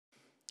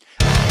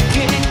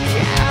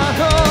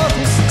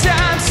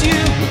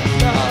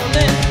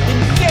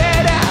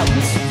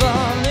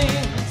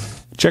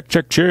Check,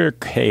 check,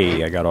 check.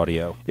 Hey, I got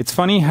audio. It's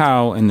funny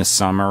how in the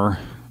summer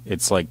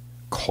it's like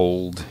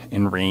cold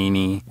and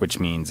rainy, which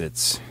means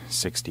it's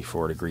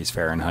 64 degrees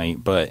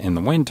Fahrenheit. But in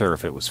the winter,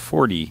 if it was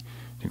 40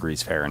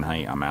 degrees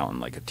Fahrenheit, I'm out in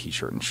like a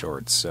t-shirt and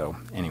shorts. So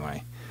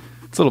anyway,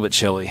 it's a little bit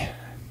chilly.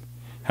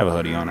 Have a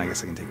hoodie on. I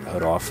guess I can take the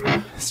hood off.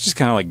 It's just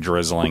kind of like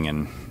drizzling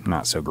and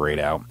not so great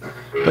out.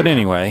 But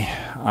anyway,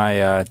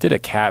 I did a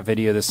cat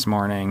video this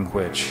morning,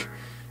 which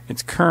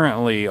it's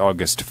currently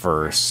August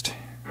 1st.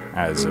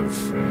 As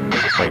of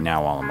right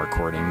now while I'm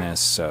recording this.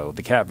 So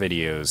the cat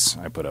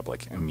videos I put up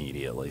like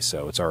immediately,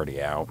 so it's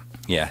already out.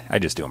 Yeah, I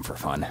just do them for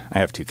fun. I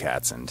have 2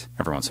 cats and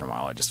every once in a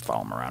while I just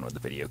follow them around with the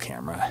video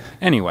camera.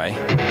 Anyway.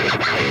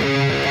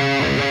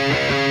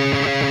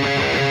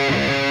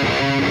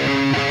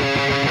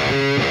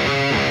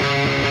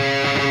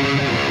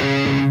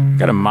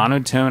 Got a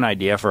monotone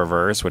idea for a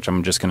verse, which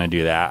I'm just going to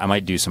do that. I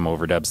might do some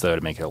overdubs though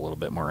to make it a little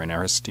bit more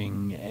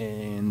interesting.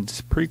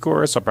 And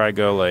pre-chorus I'll probably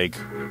go like...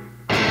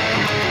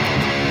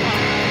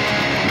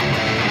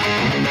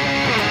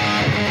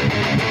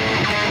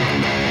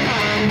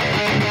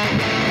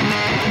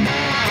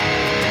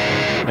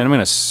 Then I'm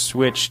going to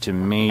switch to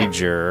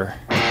major,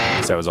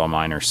 because that was all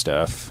minor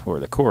stuff, or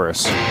the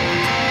chorus.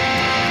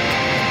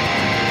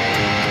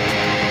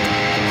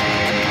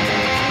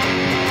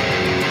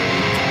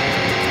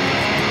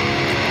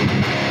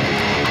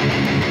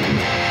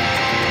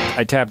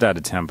 I tapped out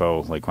of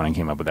tempo like when I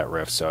came up with that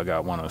riff, so I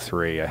got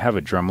 103. I have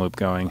a drum loop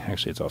going.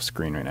 Actually, it's off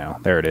screen right now.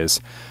 There it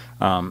is.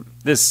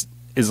 This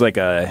is like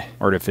a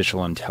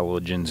artificial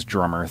intelligence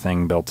drummer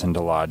thing built into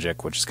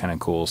Logic, which is kind of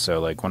cool. So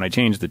like when I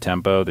change the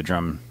tempo, the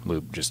drum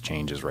loop just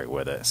changes right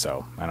with it,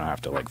 so I don't have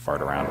to like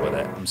fart around with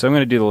it. So I'm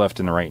going to do the left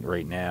and the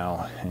right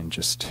now and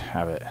just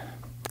have it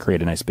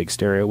create a nice big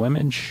stereo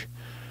image.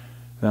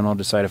 Then I'll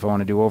decide if I want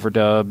to do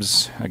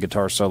overdubs, a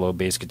guitar solo,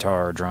 bass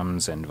guitar,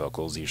 drums, and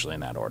vocals, usually in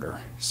that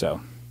order.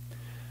 So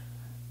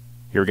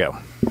here we go.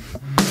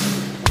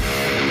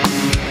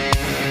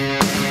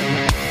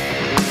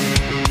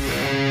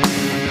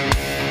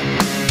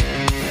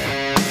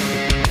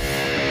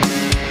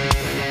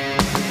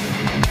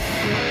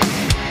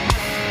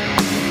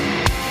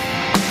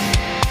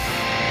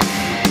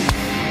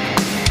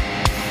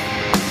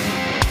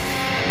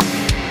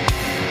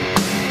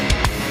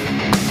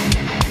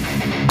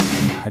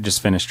 I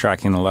just finished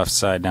tracking the left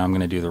side. Now I'm going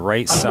to do the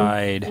right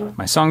side.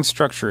 My song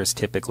structure is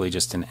typically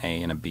just an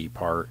A and a B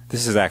part.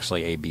 This is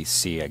actually A, B,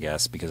 C, I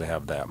guess, because I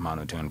have that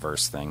monotone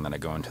verse thing that I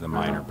go into the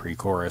minor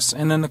pre-chorus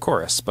and then the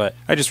chorus. But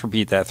I just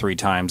repeat that 3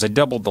 times. I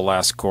doubled the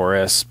last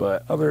chorus,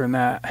 but other than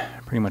that,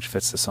 it pretty much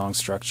fits the song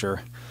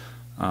structure.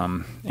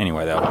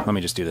 Anyway, though, let me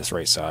just do this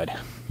right side.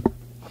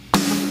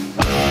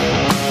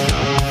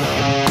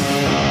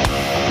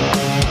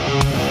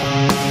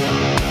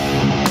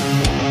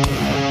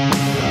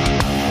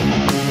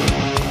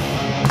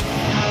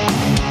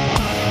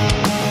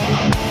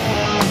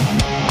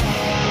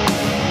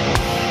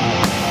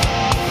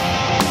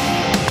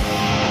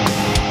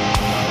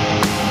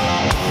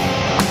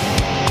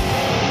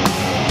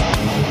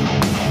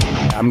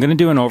 I'm going to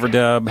do an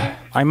overdub.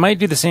 I might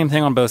do the same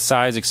thing on both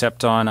sides,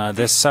 except on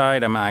this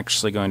side, I'm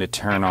actually going to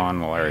turn on,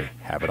 well, I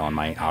have it on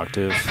my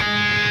octave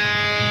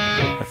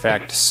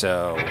effect,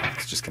 so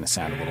it's just going to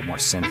sound a little more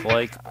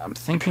synth-like. I'm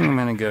thinking I'm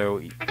going to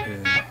go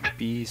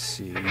B,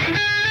 C,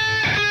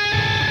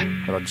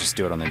 but I'll just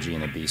do it on the G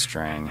and the B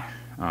string.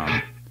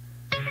 I'm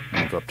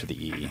going to go up to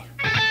the E.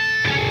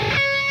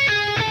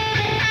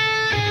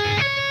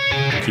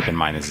 Keep in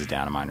mind this is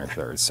down a minor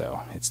third,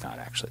 so it's not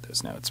actually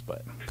those notes,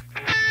 but...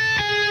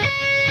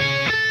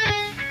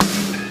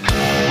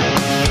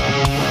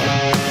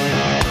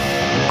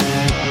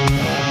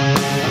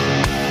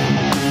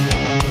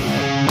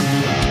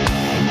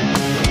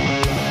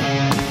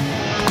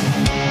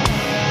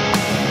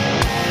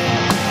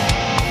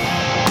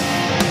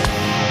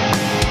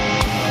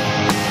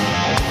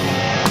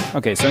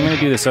 Okay, so I'm going to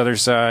do this other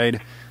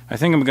side. I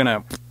think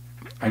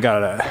I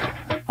got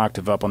an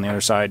octave up on the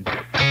other side,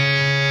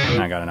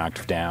 and I got an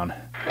octave down.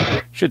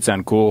 Should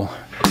sound cool.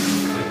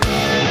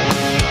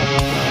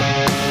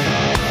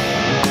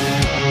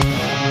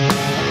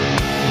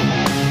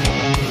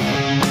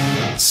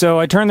 So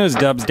I turned those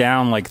dubs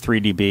down like 3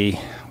 dB,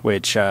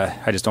 which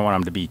I just don't want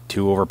them to be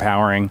too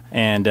overpowering.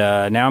 And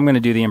now I'm going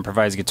to do the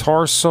improvised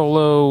guitar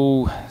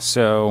solo.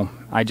 So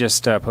I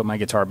just put my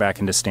guitar back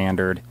into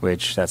standard,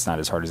 which that's not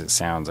as hard as it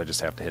sounds. I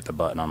just have to hit the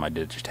button on my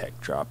Digitech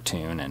drop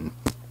tune and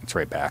it's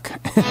right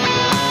back.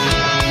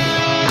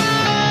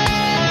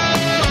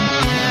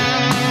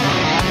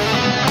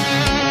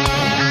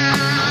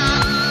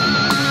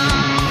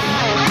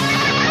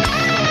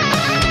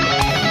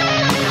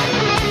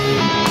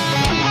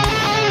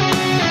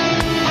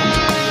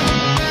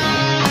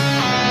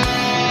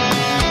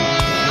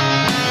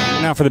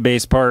 Now for the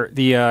bass part,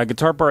 the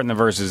guitar part in the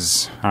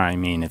verses, I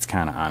mean, it's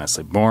kind of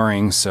honestly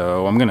boring,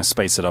 so I'm going to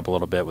spice it up a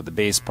little bit with the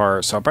bass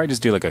part. So I'll probably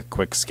just do like a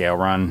quick scale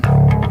run.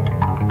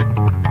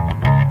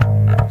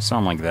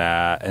 Something like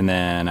that. And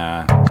then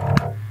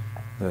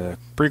the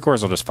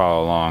pre-chorus will just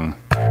follow along.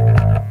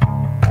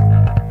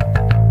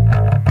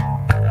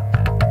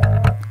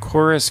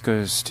 chorus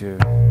goes to...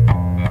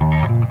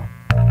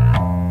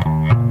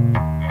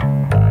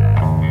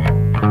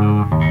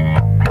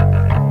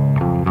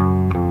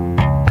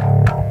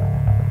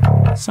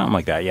 something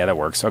like that. Yeah, that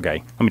works.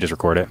 Okay, let me just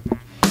record it.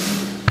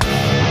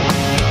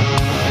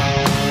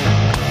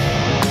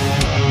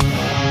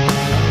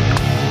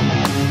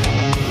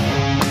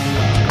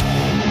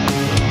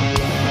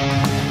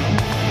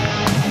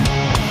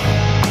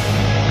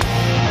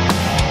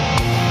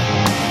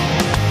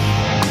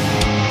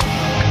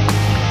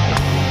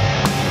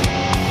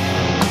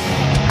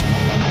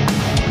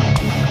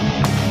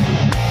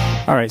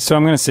 All right, so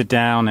I'm going to sit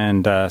down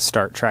and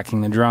start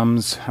tracking the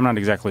drums. I'm not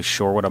exactly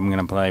sure what I'm going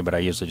to play, but I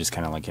usually just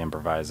kind of like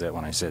improvise it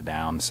when I sit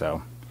down,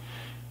 so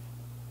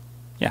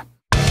yeah.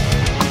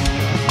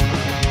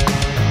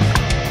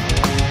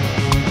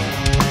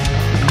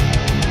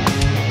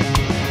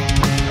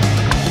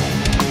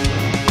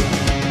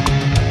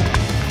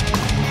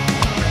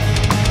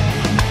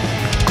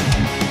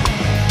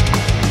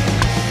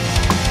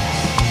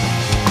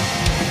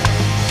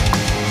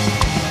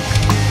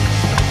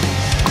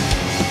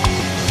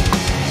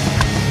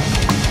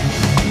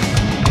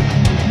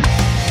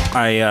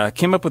 I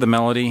came up with a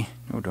melody.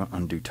 Oh, don't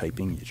undo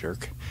typing, you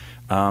jerk.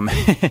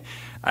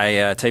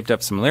 I typed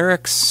up some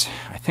lyrics.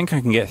 I think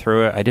I can get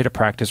through it. I did a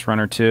practice run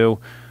or two.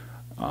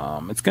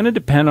 It's going to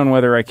depend on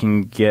whether I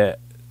can get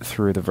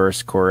through the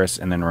verse chorus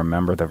and then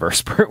remember the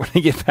verse part when I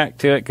get back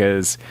to it,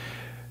 because,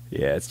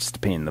 yeah, it's just a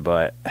pain in the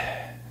butt.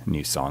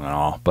 New song and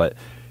all. But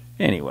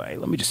anyway,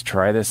 let me just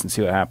try this and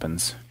see what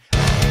happens.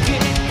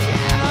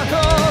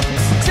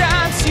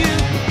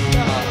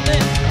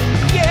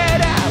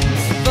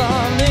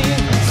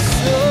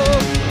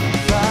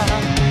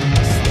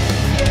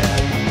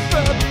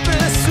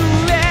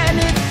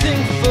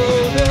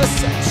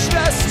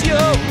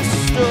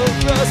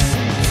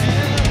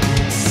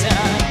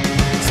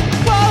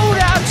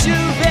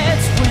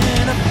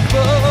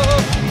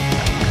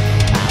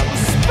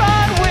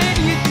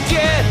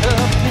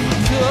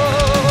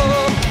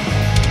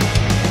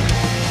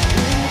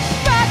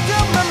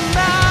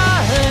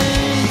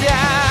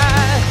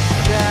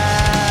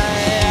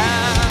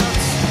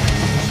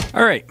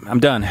 All right, I'm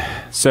done.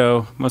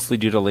 So, mostly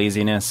due to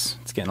laziness,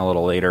 it's getting a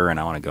little later and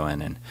I want to go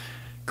in and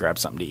grab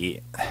something to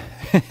eat.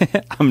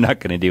 I'm not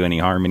going to do any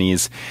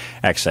harmonies.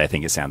 Actually, I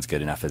think it sounds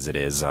good enough as it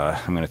is.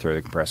 I'm going to throw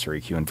the compressor,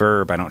 EQ, and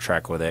verb. I don't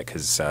track with it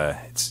because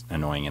it's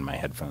annoying in my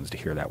headphones to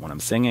hear that when I'm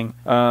singing.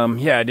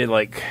 Yeah, I did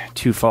like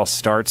 2 false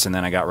starts and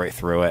then I got right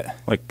through it.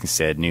 Like I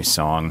said, new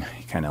song.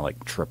 You kind of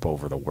like trip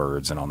over the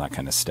words and all that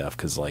kind of stuff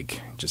because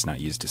like just not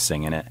used to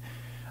singing it.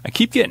 I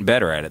keep getting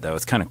better at it, though.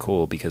 It's kind of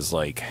cool because,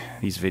 like,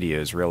 these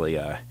videos really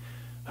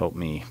help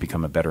me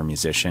become a better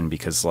musician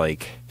because,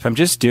 like, if I'm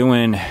just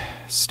doing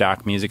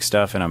stock music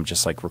stuff and I'm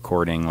just, like,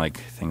 recording, like,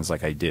 things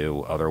like I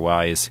do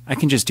otherwise, I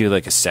can just do,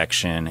 like, a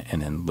section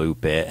and then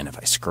loop it, and if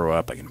I screw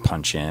up, I can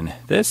punch in.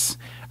 This,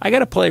 I got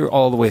to play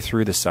all the way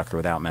through the sucker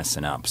without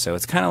messing up, so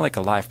it's kind of like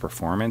a live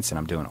performance, and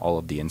I'm doing all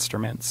of the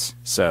instruments,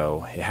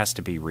 so it has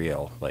to be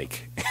real,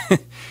 like...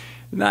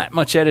 Not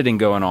much editing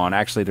going on.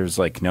 Actually, there's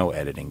like no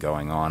editing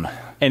going on.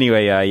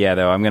 Anyway, yeah,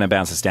 though, I'm going to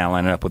bounce this down,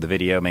 line it up with the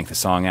video, make the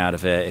song out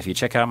of it. If you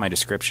check out my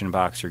description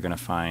box, you're going to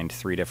find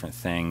 3 different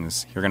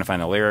things. You're going to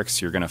find the lyrics.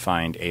 You're going to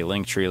find a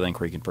Linktree link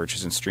where you can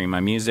purchase and stream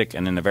my music.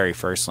 And then the very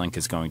first link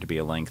is going to be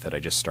a link that I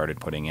just started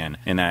putting in.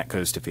 And that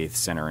goes to Faith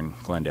Center in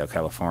Glendale,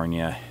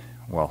 California.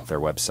 Well, their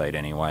website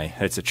anyway.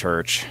 It's a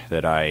church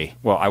that I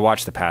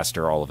watch the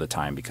pastor all of the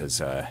time because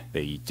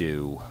they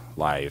do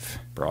live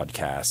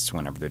broadcasts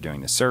whenever they're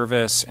doing the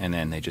service, and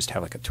then they just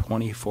have like a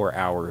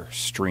 24-hour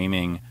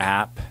streaming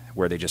app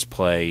where they just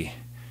play,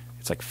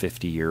 it's like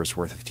 50 years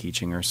worth of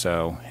teaching or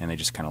so, and they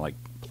just kind of like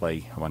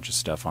play a bunch of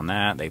stuff on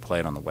that. They play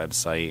it on the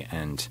website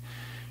and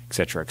et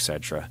cetera, et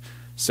cetera.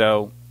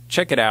 So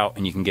check it out,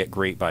 and you can get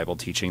great Bible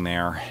teaching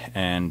there.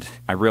 And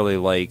I really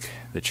like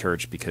the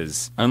church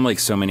because, unlike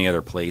so many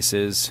other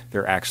places,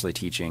 they're actually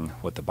teaching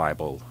what the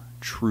Bible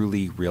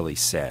truly, really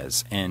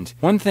says. And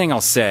one thing I'll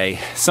say,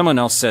 someone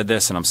else said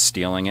this, and I'm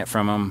stealing it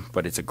from them,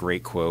 but it's a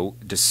great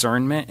quote.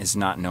 Discernment is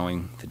not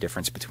knowing the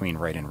difference between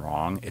right and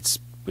wrong. It's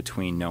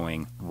between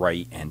knowing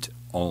right and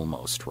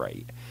almost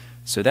right.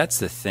 So that's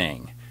the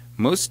thing.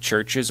 Most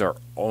churches are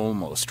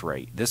almost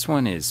right. This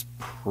one is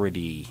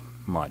pretty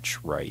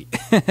much right.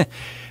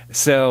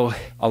 So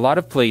a lot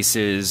of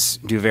places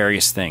do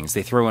various things.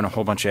 They throw in a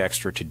whole bunch of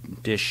extra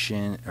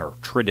traditions.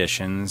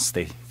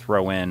 They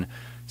throw in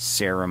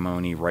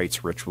ceremony,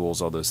 rites,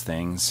 rituals, all those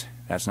things.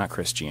 That's not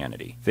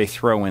Christianity. They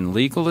throw in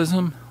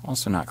legalism,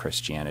 also not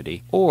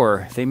Christianity.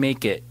 Or they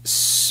make it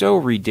so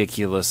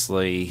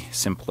ridiculously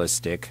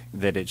simplistic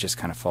that it just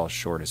kind of falls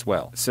short as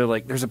well. So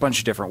like there's a bunch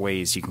of different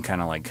ways you can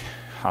kind of like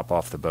hop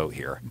off the boat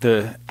here.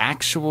 The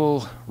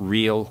actual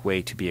real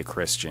way to be a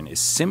Christian is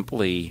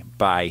simply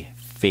by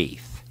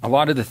faith. A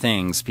lot of the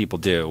things people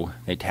do,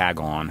 they tag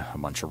on a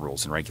bunch of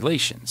rules and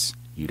regulations.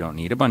 You don't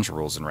need a bunch of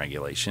rules and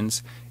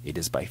regulations. It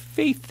is by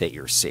faith that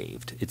you're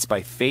saved. It's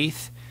by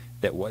faith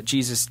that what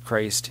Jesus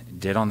Christ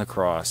did on the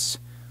cross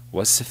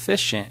was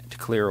sufficient to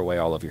clear away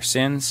all of your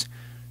sins,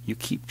 You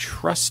keep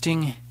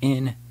trusting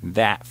in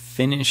that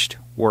finished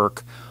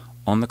work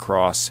on the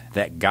cross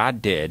that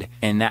God did,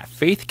 and that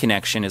faith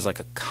connection is like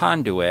a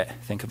conduit.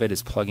 Think of it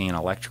as plugging an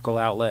electrical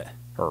outlet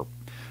or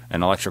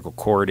an electrical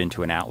cord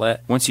into an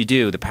outlet. Once you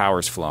do, the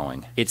power's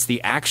flowing. It's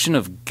the action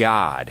of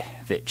God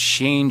that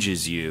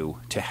changes you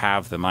to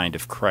have the mind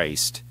of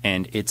Christ,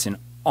 and it's an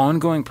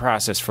ongoing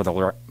process for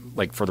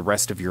the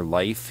rest of your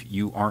life.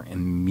 You aren't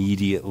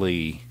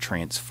immediately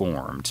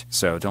transformed.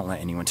 So don't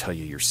let anyone tell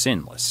you you're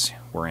sinless.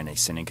 We're in a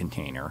sinning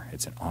container.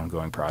 It's an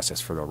ongoing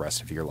process for the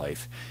rest of your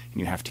life.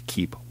 And you have to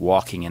keep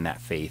walking in that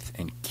faith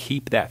and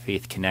keep that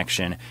faith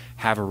connection.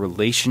 Have a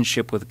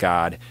relationship with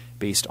God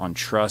based on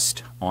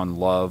trust, on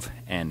love,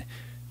 and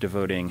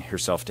devoting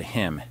yourself to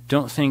Him.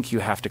 Don't think you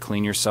have to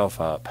clean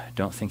yourself up.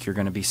 Don't think you're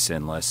going to be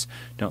sinless.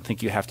 Don't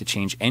think you have to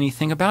change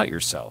anything about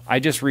yourself. I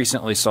just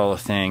recently saw a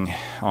thing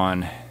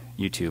on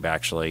YouTube,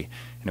 actually,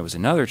 and it was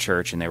another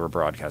church, and they were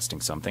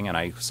broadcasting something, and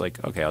I was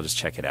like, okay, I'll just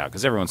check it out,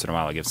 because every once in a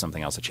while I give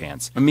something else a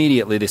chance.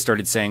 Immediately they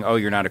started saying, oh,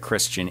 you're not a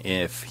Christian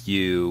if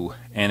you,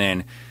 and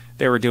then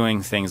they were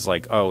doing things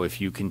like, oh, if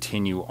you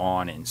continue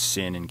on in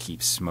sin and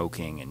keep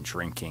smoking and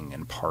drinking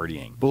and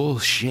partying.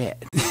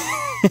 Bullshit.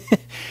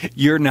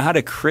 You're not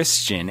a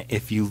Christian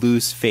if you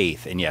lose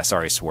faith. And yeah,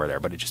 sorry I swore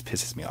there, but it just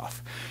pisses me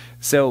off.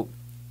 So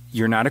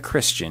you're not a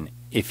Christian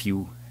if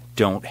you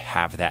don't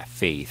have that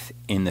faith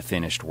in the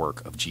finished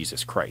work of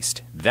Jesus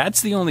Christ.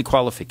 That's the only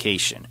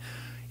qualification.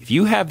 If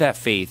you have that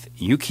faith,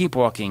 you keep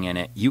walking in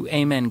it, you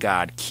amen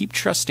God, keep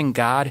trusting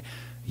God,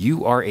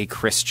 you are a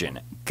Christian.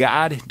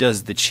 God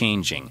does the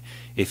changing.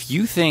 If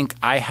you think,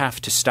 I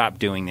have to stop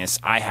doing this,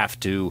 I have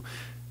to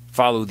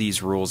follow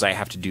these rules, I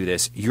have to do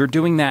this, you're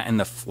doing that in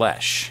the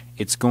flesh.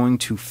 It's going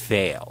to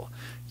fail.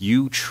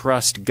 You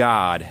trust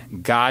God.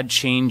 God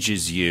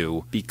changes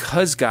you.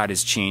 Because God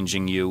is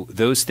changing you,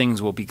 those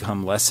things will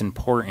become less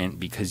important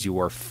because you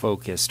are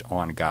focused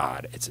on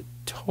God. It's a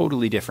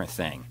totally different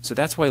thing. So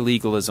that's why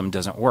legalism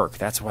doesn't work.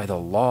 That's why the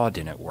law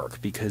didn't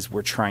work, because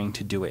we're trying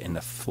to do it in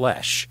the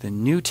flesh. The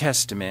New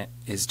Testament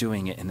is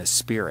doing it in the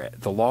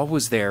Spirit. The law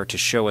was there to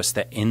show us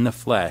that in the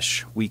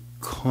flesh we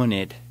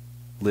couldn't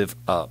live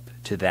up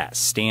to that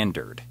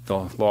standard. The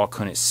law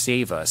couldn't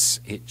save us.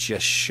 It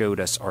just showed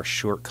us our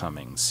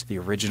shortcomings. The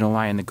original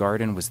lie in the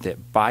garden was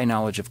that by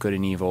knowledge of good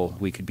and evil,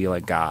 we could be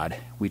like God.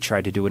 We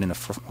tried to do it in the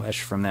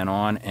flesh from then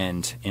on,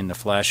 and in the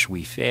flesh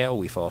we fail,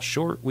 we fall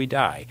short, we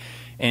die.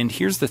 And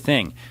here's the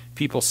thing.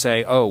 People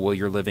say, oh, well,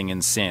 you're living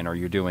in sin, or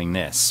you're doing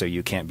this, so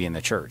you can't be in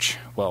the church.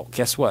 Well,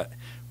 guess what?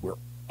 We're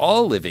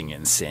all living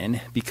in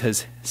sin,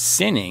 because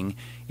sinning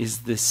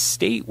is the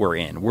state we're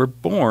in. We're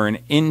born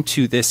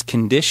into this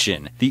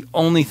condition. The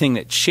only thing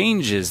that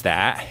changes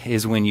that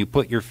is when you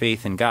put your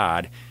faith in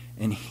God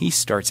and He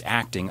starts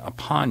acting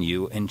upon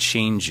you and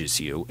changes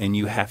you, and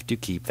you have to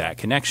keep that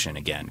connection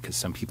again, because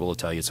some people will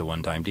tell you it's a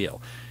one-time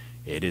deal.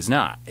 It is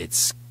not.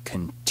 It's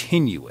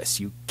continuous.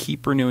 You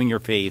keep renewing your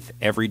faith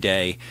every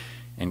day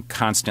and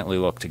constantly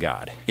look to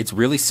God. It's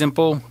really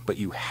simple, but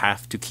you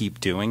have to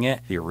keep doing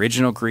it. The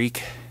original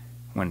Greek,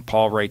 when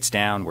Paul writes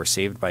down, we're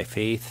saved by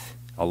faith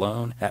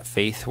alone, that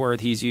faith word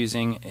he's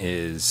using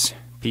is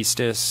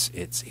pistis.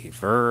 It's a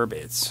verb.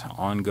 It's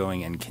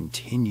ongoing and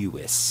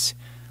continuous.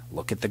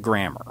 Look at the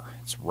grammar.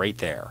 It's right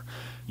there.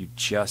 You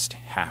just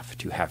have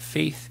to have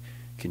faith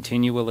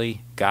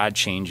continually. God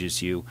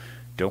changes you.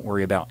 Don't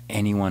worry about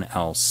anyone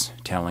else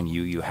telling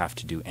you you have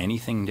to do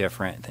anything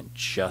different than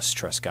just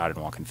trust God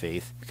and walk in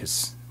faith,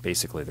 because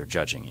basically they're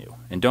judging you.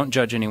 And don't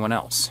judge anyone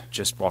else.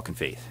 Just walk in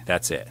faith.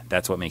 That's it.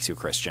 That's what makes you a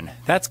Christian.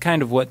 That's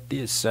kind of what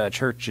this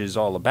church is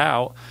all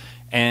about.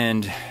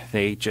 And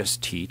they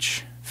just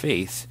teach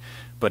faith,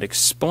 but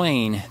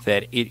explain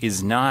that it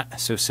is not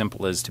so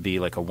simple as to be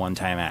like a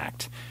one-time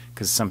act.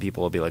 Because some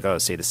people will be like, oh,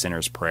 say the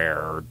sinner's prayer,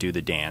 or do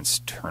the dance,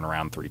 turn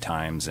around 3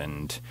 times,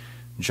 and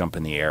jump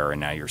in the air,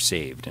 and now you're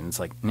saved. And it's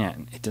like, nah,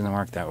 it doesn't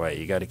work that way.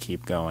 You got to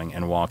keep going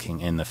and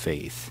walking in the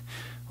faith.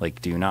 Like,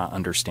 do you not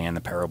understand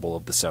the parable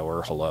of the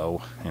sower?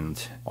 Hello.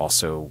 And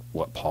also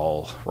what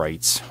Paul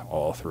writes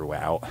all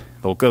throughout.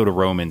 They'll go to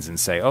Romans and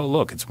say, oh,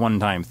 look, it's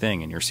one-time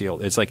thing and you're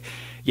sealed. It's like,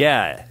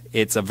 yeah,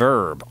 it's a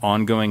verb,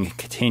 ongoing,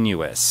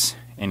 continuous.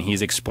 And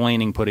he's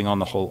explaining putting on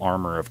the whole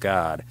armor of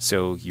God.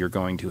 So you're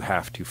going to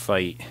have to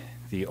fight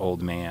the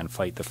old man,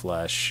 fight the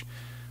flesh.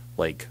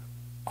 Like,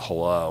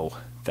 hello.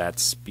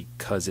 That's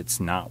because it's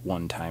not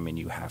one time, and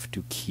you have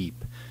to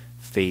keep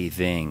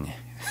faithing.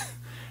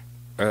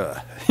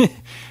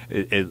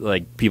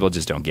 Like, people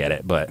just don't get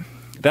it, but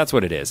that's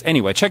what it is.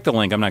 Anyway, check the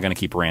link. I'm not going to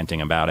keep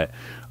ranting about it.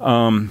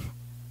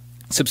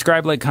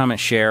 Subscribe, like, comment,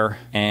 share,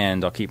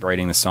 and I'll keep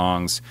writing the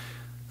songs.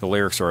 The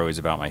lyrics are always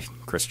about my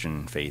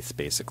Christian faith,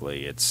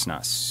 basically. It's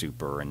not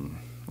super, and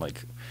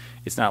like,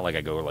 it's not like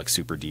I go like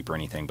super deep or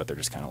anything, but they're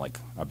just kind of like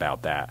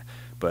about that.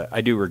 But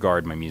I do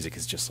regard my music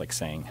as just like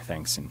saying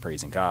thanks and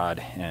praising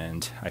God,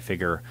 and I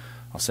figure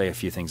I'll say a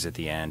few things at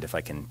the end if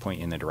I can point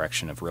you in the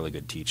direction of really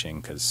good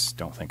teaching, because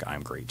don't think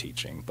I'm great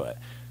teaching, but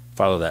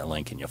follow that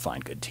link and you'll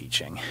find good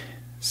teaching.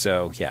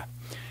 So yeah,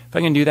 if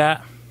I can do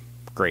that,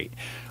 great.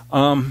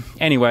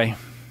 Anyway,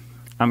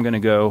 I'm going to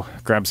go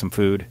grab some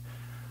food.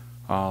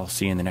 I'll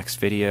see you in the next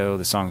video.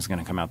 The song's going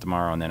to come out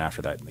tomorrow, and then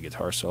after that, the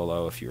guitar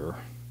solo. If you're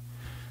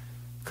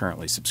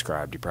currently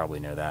subscribed, you probably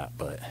know that,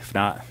 but if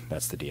not,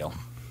 that's the deal.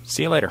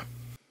 See you later.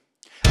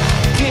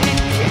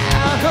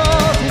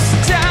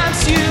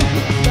 Times you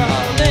were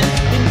falling,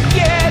 and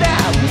yet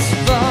I was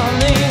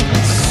falling.